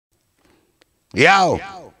Yo.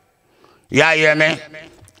 Yeah, hear me?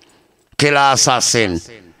 Killer assassin.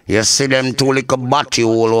 You see them two little batty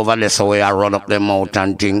all over there, so I run up them out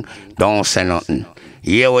and thing. Don't say nothing.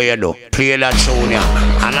 Here what you do. Play that tune, yeah.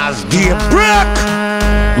 And as day break,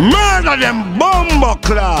 murder them bumbo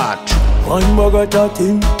clot. One bag of that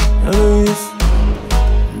thing,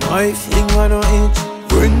 my finger no itch.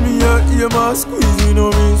 When me a aim a squeeze, me no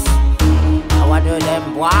miss. I want to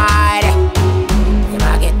them wide. Them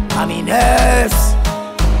a get on me nerves.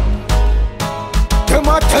 Them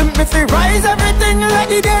a tempt me fi rise everything like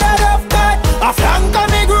the dead out of God. A flank of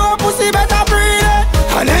me grow pussy better breathe it.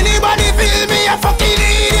 And anybody feel me a fucking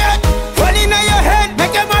idiot. One inna your head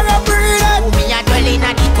make them a breathe it. Me a dwell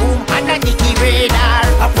inna the tomb under the radar.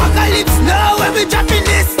 Apocalypse now when we dropping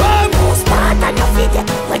this bomb. Most part of your figure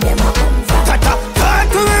where them a come from. Can't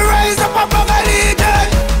to me rise up apocalypse.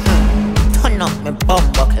 Turn up me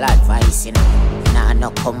bumbo clad vice, you know. Nah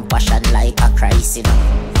no compassion like a Christ, you know.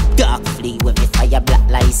 Dark flea with me fire black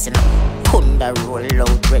lights, you know. Thunder roll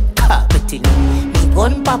out red carpet, you know. Me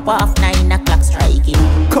gun pop off 9 o'clock striking.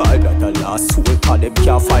 Call that a last soul, call them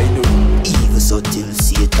can't find you. Even so till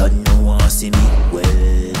Satan no want see me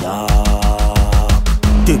well dark.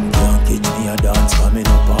 Them can't catch me a dance coming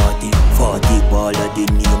a party. 40 ball of the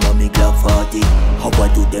name of me Glock 40. How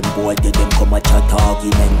I do them boy, they them come a chat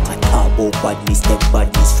argument. I talk about badness, them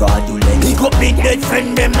badness fraudulent. Pick up me dead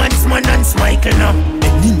friend, them Hansman and Michael now.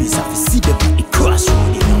 Enemies have to see them at the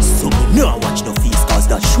crossroad, you know. So me no watch no face cause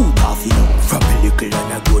that shoot off, you know. From a little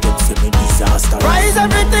and I go them say me disaster. Rise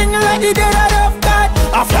everything like the dead out of God.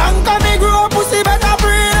 A flank of me grow pussy better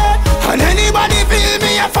breathe it. And anybody feel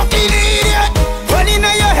me a fucking idiot. One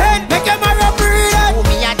inna your head make them a breathe it.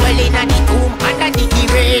 Me a dwell inna the tomb under the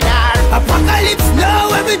radar. Apocalypse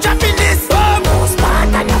now when we dropping this bomb. Most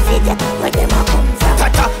part of your figure where them a come from.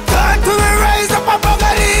 Can't to me rise up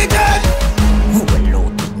apocalypse. Who will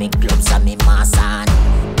load with me gloves and me mask on?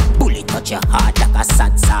 Bullet touch your heart like a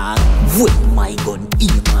sad song. With my gun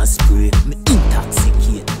aim and spray, me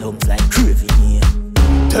intoxicate lungs like craving here.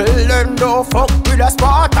 Tell them don't fuck with a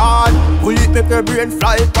Spartan. Bullet make your brain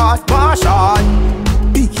fly past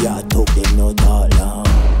Martian. Big yard talk them not all long.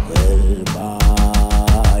 Well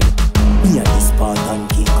bad. Me and the Spartan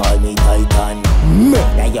king call me Titan.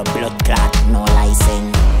 Murder your blood clot, no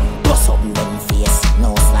license. Bust up them face,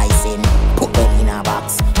 no slicing. Put them in a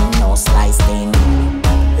box, no slicing.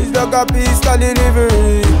 It's like a pistol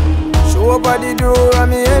delivery. Show up at the door of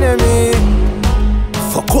me enemy.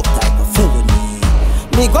 Fuck up type of felony.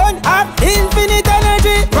 Me gun have infinite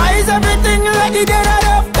energy. Rise everything like the dead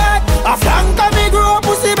out of God. A flank of me grow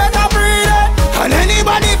pussy better breathe it. And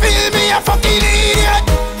anybody feel me a fucking idiot.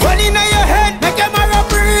 One inna your head make them a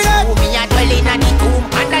breathe it. Me a dwell inna the tomb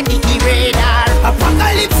under the radar.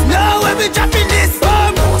 Apocalypse now when we dropping this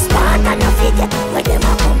bomb. Most part of your figure where them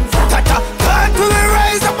a come from. Can't to me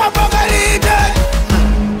rise up apocalypse.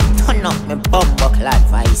 Turn up me bumbo clad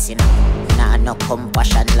vice, you know. Nah no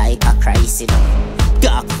compassion like a Christ, you know.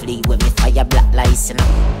 Dark flea with me fire black lights, you know.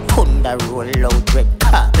 Thunder roll out red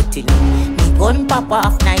carpet, you know. Me gun pop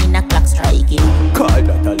off 9 o'clock striking. Call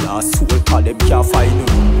that a last soul, call them can't find you.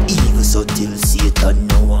 Even so till Satan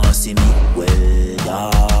no want see me well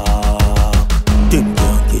dark. Them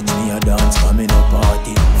can't catch me a dance coming a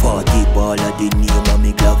party. 40 ball of the name of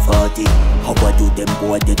me Glock 40. How I do them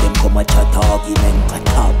boy, they them come a chat argument. I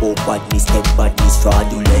talk about badness, them badness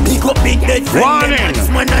fraudulent. Pick up me dead friend, them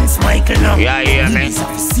Hansman and Michael now. Yeah, hear me?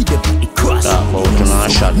 See them at the cross. Talk about them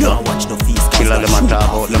and shut down. Watch no face. Killer them and talk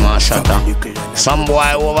about them and shut down. Some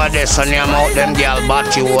boy over there, so near out them girl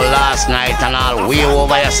batty all last night and all. We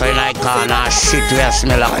over here, so in I corner shit where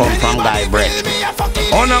smell a come from guy breath.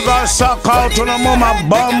 On a go suck out on a mama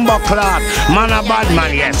bumbo clock. Man a bad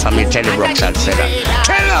man, yes, I tell you Brooks and say that.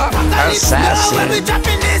 Killer assassin.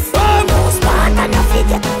 Most part of your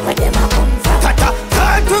figure